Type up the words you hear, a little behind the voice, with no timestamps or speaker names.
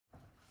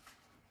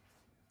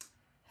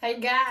Hey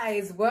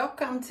guys,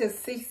 welcome to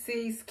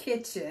CC's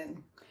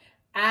Kitchen.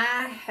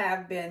 I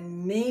have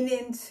been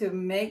meaning to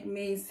make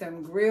me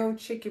some grilled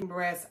chicken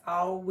breast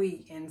all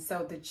week, and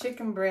so the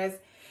chicken breast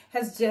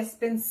has just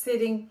been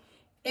sitting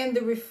in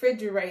the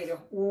refrigerator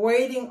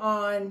waiting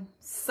on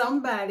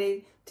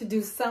somebody to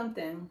do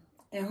something.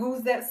 And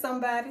who's that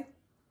somebody?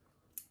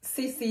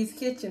 CC's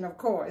Kitchen, of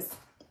course.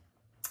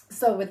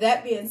 So with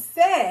that being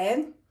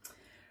said,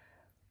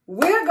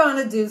 we're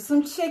gonna do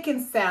some chicken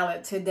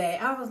salad today.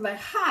 I was like,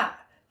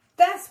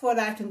 that's what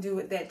I can do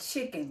with that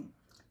chicken.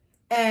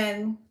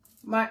 And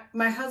my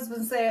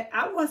husband said,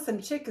 I want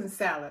some chicken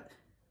salad.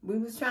 We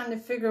was trying to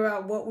figure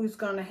out what we was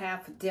going to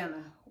have for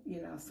dinner,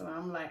 so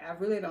I'm like, I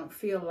really don't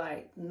feel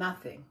like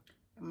nothing.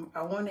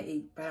 I want to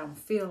eat, but I don't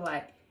feel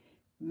like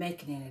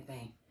making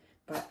anything.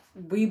 But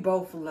we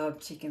both love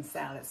chicken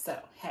salad. So,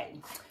 hey,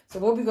 so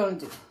what we going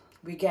to do?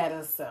 We got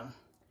us some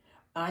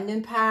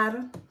onion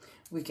powder.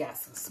 We got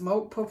some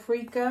smoked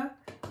paprika.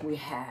 We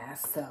have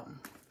some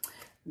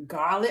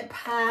garlic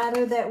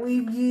powder that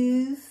we've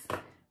used.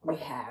 We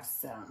have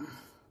some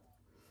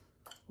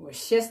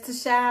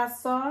Worcestershire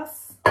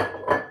sauce.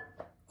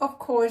 Of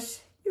course,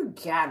 you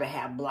gotta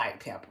have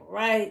black pepper,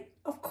 right?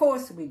 Of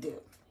course we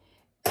do.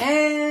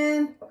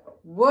 And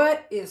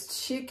what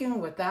is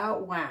chicken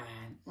without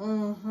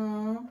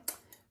wine?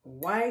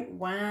 White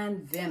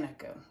wine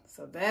vinegar.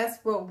 So that's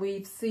what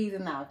we've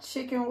seasoned our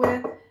chicken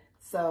with.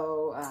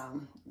 So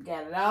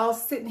got it all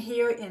sitting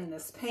here in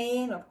this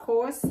pan, of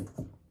course.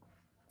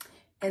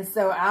 And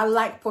so I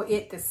like for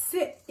it to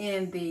sit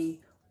in the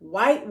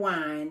white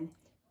wine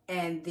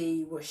and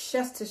the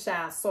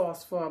Worcestershire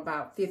sauce for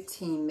about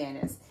 15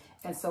 minutes.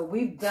 And so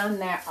we've done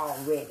that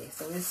already.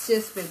 So it's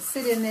just been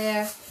sitting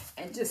there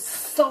and just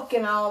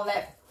soaking all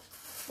that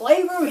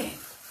flavor in,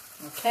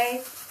 okay?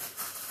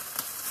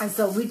 And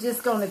so we're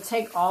just going to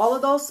take all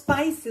of those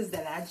spices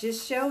that I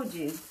just showed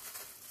you.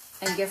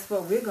 And guess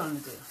what we're going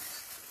to do?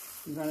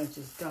 We're going to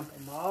just dump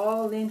them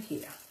all in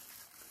here.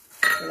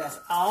 So that's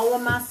all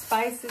of my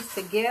spices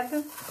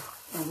together.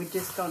 And we're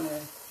just going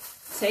to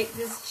take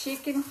this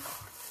chicken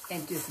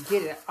and just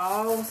get it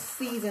all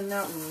seasoned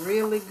up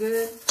really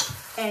good.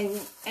 And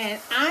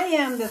I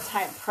am the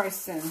type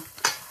person,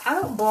 I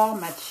don't boil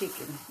my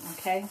chicken,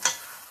 okay?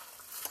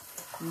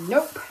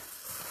 Nope.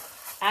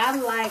 I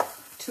like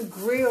to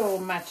grill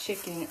my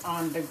chicken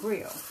on the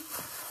grill.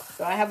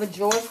 So I have a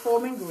George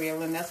Foreman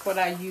grill, and that's what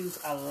I use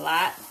a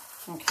lot,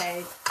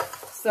 okay?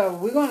 So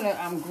we're going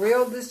to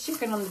grill this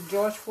chicken on the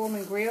George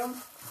Foreman grill.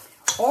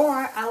 Or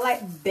I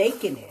like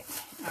baking it.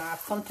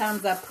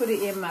 Sometimes I put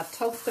it in my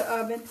toaster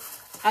oven.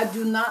 I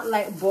do not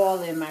like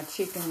boiling my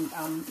chicken.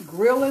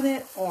 Grilling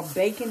it or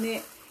baking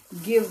it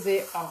gives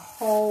it a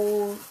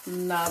whole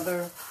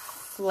nother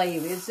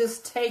flavor. It's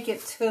just take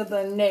it to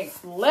the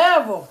next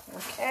level,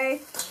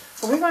 okay?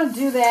 So we're going to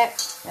do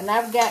that. And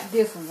I've got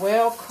this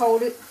well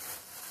coated.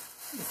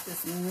 It's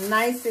just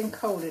nice and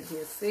coated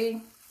here,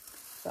 see?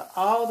 So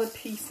all the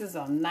pieces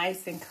are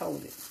nice and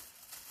coated.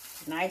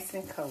 Nice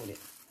and coated.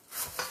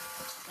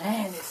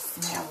 And it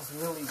smells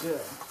really good.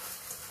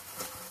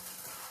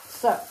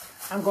 So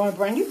I'm going to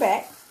bring you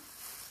back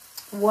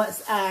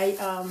once I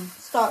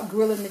start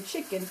grilling the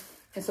chicken.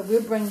 And so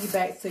we'll bring you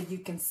back so you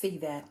can see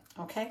that.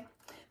 Okay?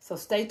 So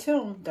stay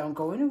tuned. Don't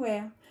go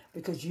anywhere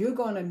because you're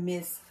going to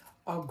miss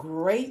a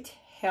great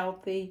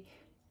healthy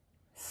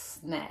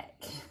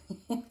snack.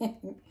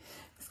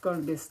 It's going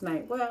to be a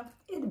snack. Well,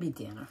 it'll be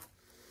dinner.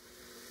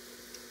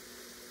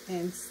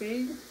 And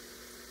see,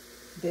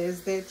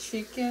 there's that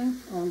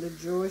chicken on the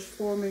George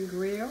Foreman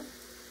grill.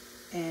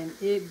 And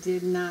it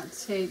did not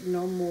take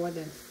no more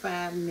than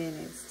 5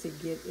 minutes to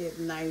get it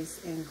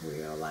nice and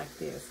grilled like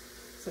this.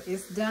 So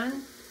it's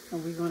done,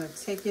 and we're going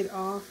to take it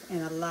off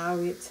and allow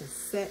it to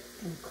set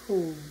and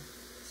cool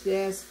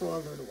just for a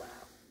little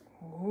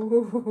while.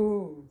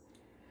 Ooh,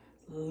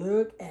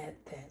 look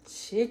at that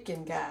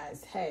chicken,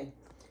 guys. Hey,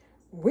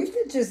 we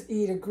could just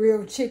eat a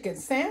grilled chicken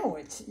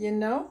sandwich,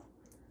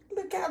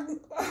 Look how,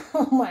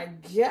 oh my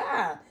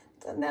God.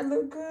 Doesn't that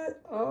look good?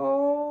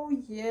 Oh,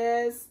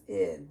 yes,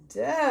 it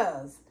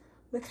does.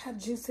 Look how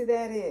juicy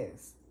that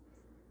is.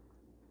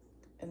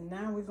 And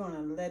now we're going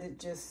to let it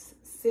just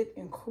sit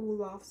and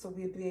cool off so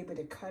we'll be able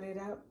to cut it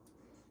up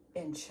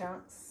in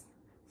chunks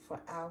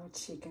for our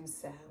chicken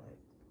salad.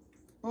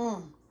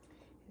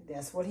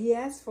 That's what he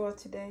asked for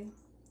today.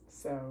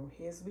 So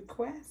his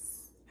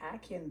request, I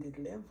can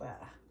deliver.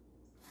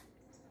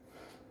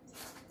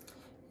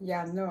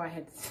 Y'all know I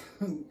had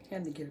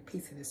to get a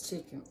piece of this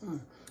chicken.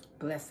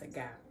 Bless the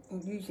God.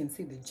 You can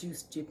see the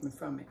juice dripping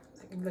from it.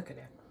 Look at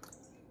that.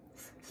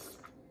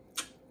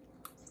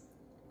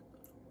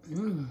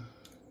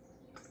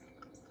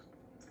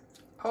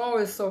 Oh,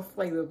 it's so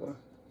flavorful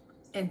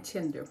and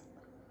tender.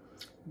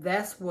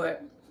 That's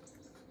what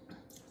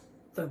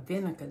the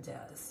vinegar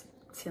does.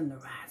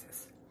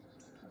 Tenderizes.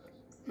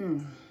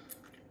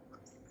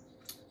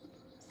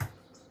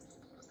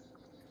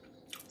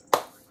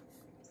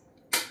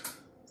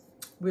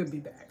 We'll be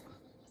back.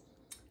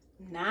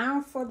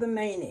 Now for the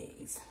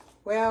mayonnaise.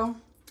 Well,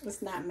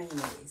 it's not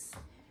mayonnaise.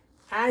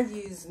 I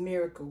use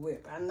Miracle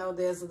Whip. I know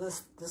there's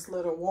this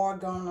little war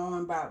going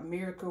on about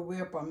Miracle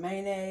Whip or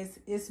mayonnaise.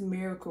 It's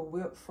Miracle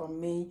Whip for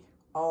me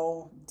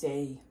all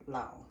day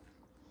long.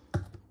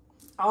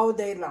 All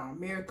day long,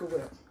 Miracle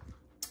Whip.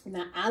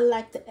 Now, I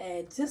like to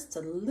add just a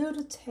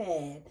little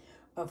tad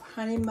of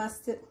honey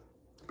mustard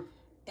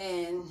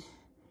and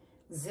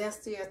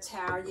zesty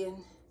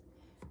Italian.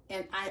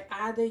 And I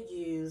either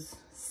use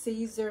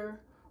Caesar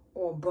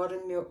or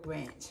buttermilk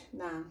ranch.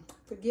 Now,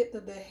 forget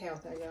the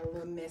health. I got a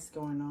little mess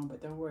going on,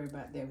 but don't worry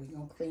about that. We're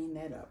going to clean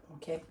that up,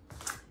 okay?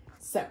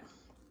 So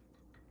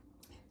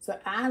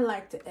I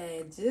like to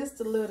add just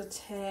a little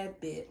tad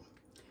bit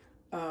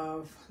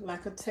of,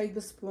 like a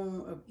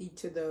tablespoon of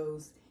each of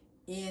those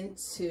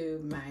into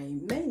my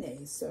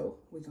mayonnaise. So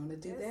we're going to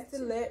do that to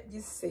let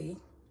you see.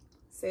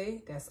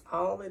 See, that's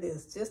all it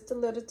is. Just a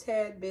little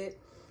tad bit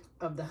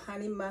of the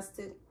honey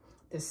mustard,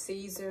 the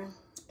Caesar,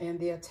 and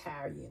the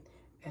Italian,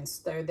 and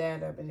stir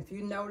that up. And if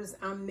you notice,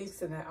 I'm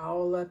mixing it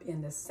all up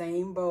in the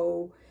same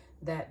bowl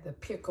that the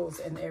pickles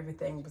and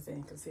everything was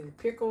in. Because see, the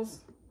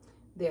pickles,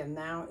 they're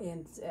now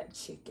in that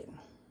chicken.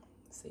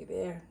 See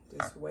there,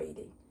 just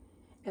waiting.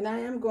 And I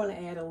am going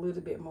to add a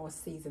little bit more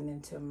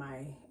seasoning to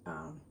my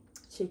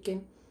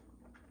chicken,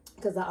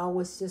 because I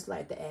always just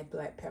like to add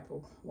black pepper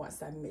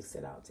once I mix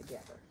it all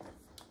together.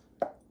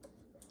 So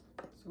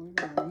we're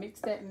going to mix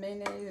that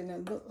mayonnaise, and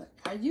it look like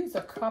I use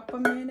a cup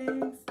of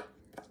mayonnaise,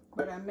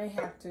 but I may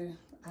have to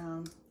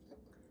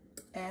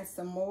add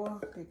some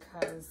more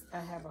because I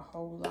have a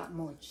whole lot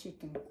more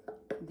chicken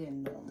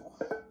than normal.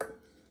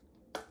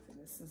 So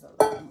this is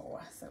a lot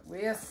more, so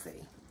we'll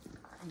see.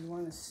 You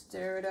want to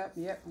stir it up.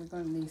 Yep, we're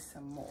going to need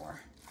some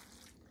more.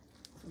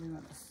 So we're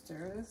going to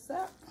stir this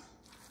up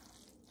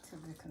to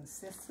the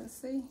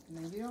consistency.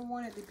 Now you don't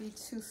want it to be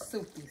too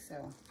soupy,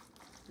 so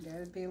you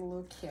got to be a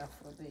little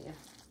careful there.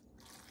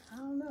 I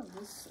don't know,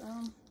 this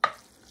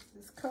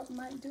cup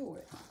might do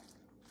it.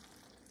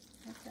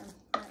 I think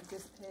I might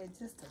just add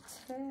just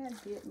a tad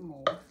bit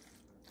more.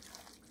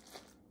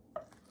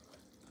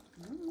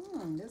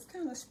 This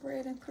kind of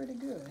spreading pretty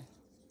good.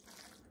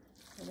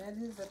 So that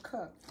is a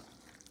cup.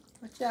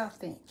 What y'all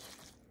think?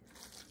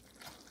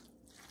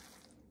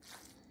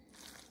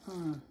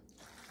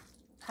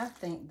 I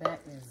think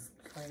that is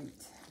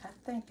great. I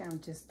think I'm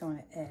just going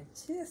to add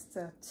just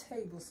a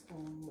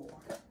tablespoon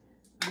more.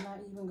 I'm not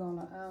even going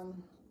to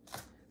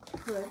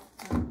put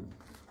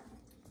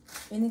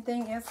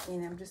anything else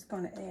in. I'm just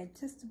going to add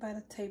just about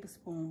a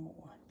tablespoon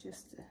more,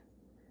 just to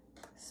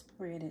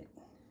spread it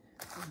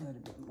a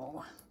little bit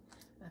more.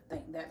 I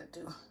think that'll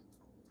do.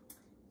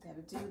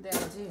 That'll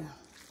do.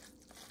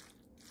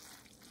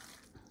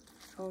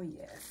 Oh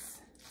yes.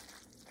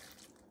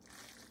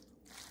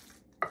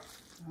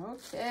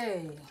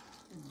 Okay.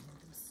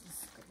 This is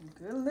a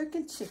good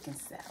looking chicken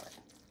salad.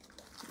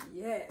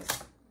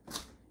 Yes.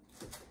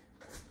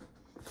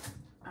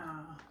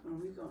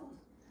 We're going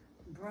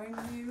to bring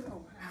you,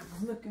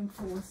 I'm looking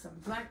for some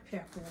black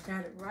pepper. I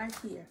got it right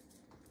here.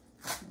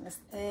 Let's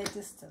add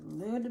just a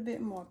little bit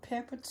more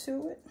pepper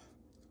to it.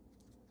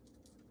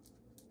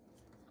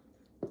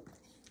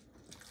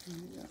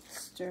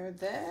 Stir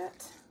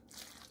that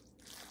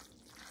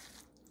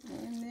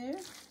in there.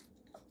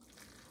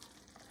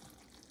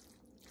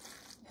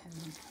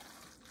 And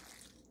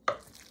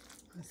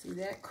let's see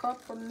that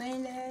cup of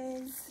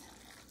mayonnaise.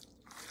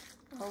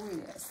 Oh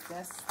yes,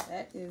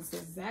 that is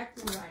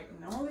exactly right.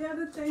 And the only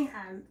other thing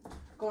I'm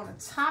going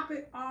to top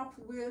it off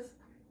with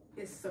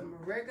is some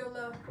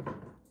regular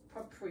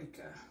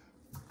paprika.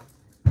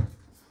 So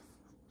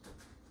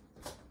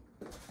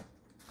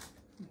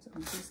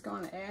I'm just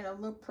going to add a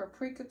little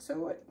paprika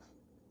to it.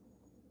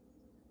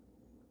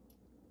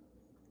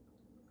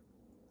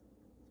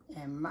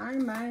 And my.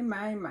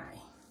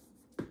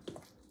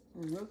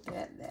 Look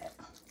at that.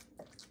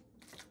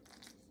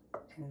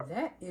 And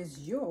that is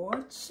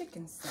your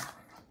chicken salad.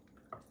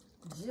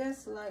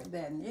 Just like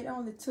that. And it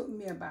only took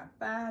me about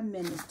 5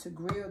 minutes to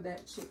grill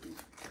that chicken.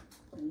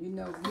 And you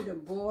know, if you'd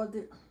have boiled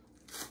it,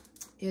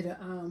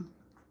 it'll,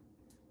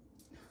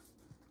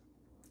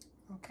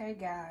 okay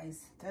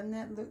guys, doesn't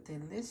that look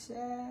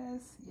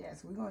delicious?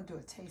 Yes, we're going to do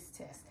a taste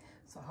test.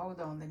 So hold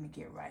on, let me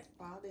get right.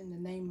 Father, in the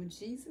name of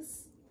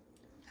Jesus,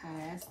 I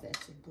ask that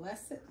you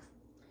bless it.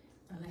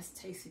 Now let's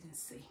taste it and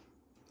see.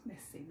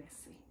 Let's see.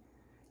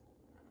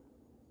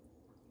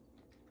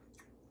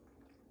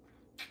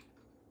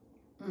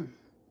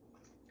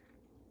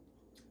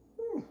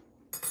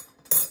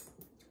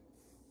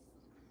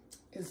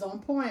 It's on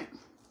point.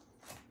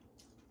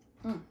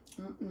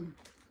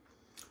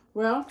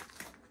 Well,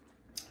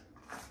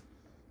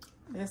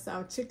 that's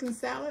our chicken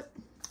salad,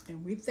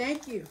 and we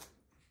thank you.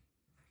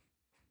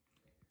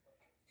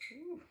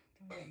 Ooh,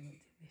 don't that look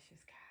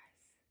delicious, guys?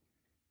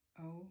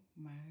 Oh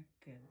my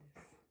goodness.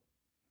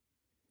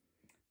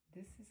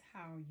 This is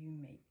how you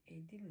make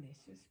a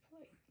delicious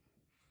plate.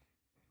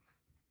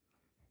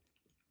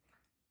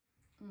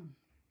 We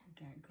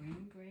got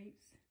green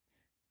grapes,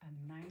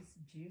 a nice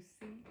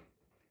juicy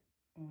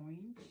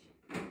orange,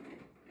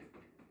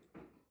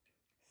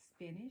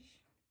 spinach,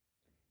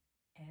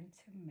 and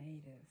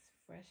tomatoes,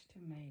 fresh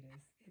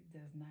tomatoes. It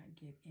does not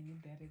get any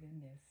better than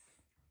this.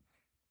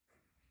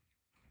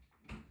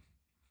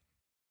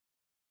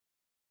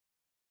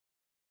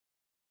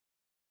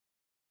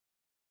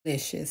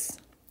 Delicious.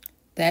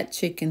 That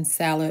chicken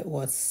salad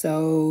was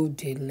so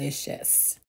delicious.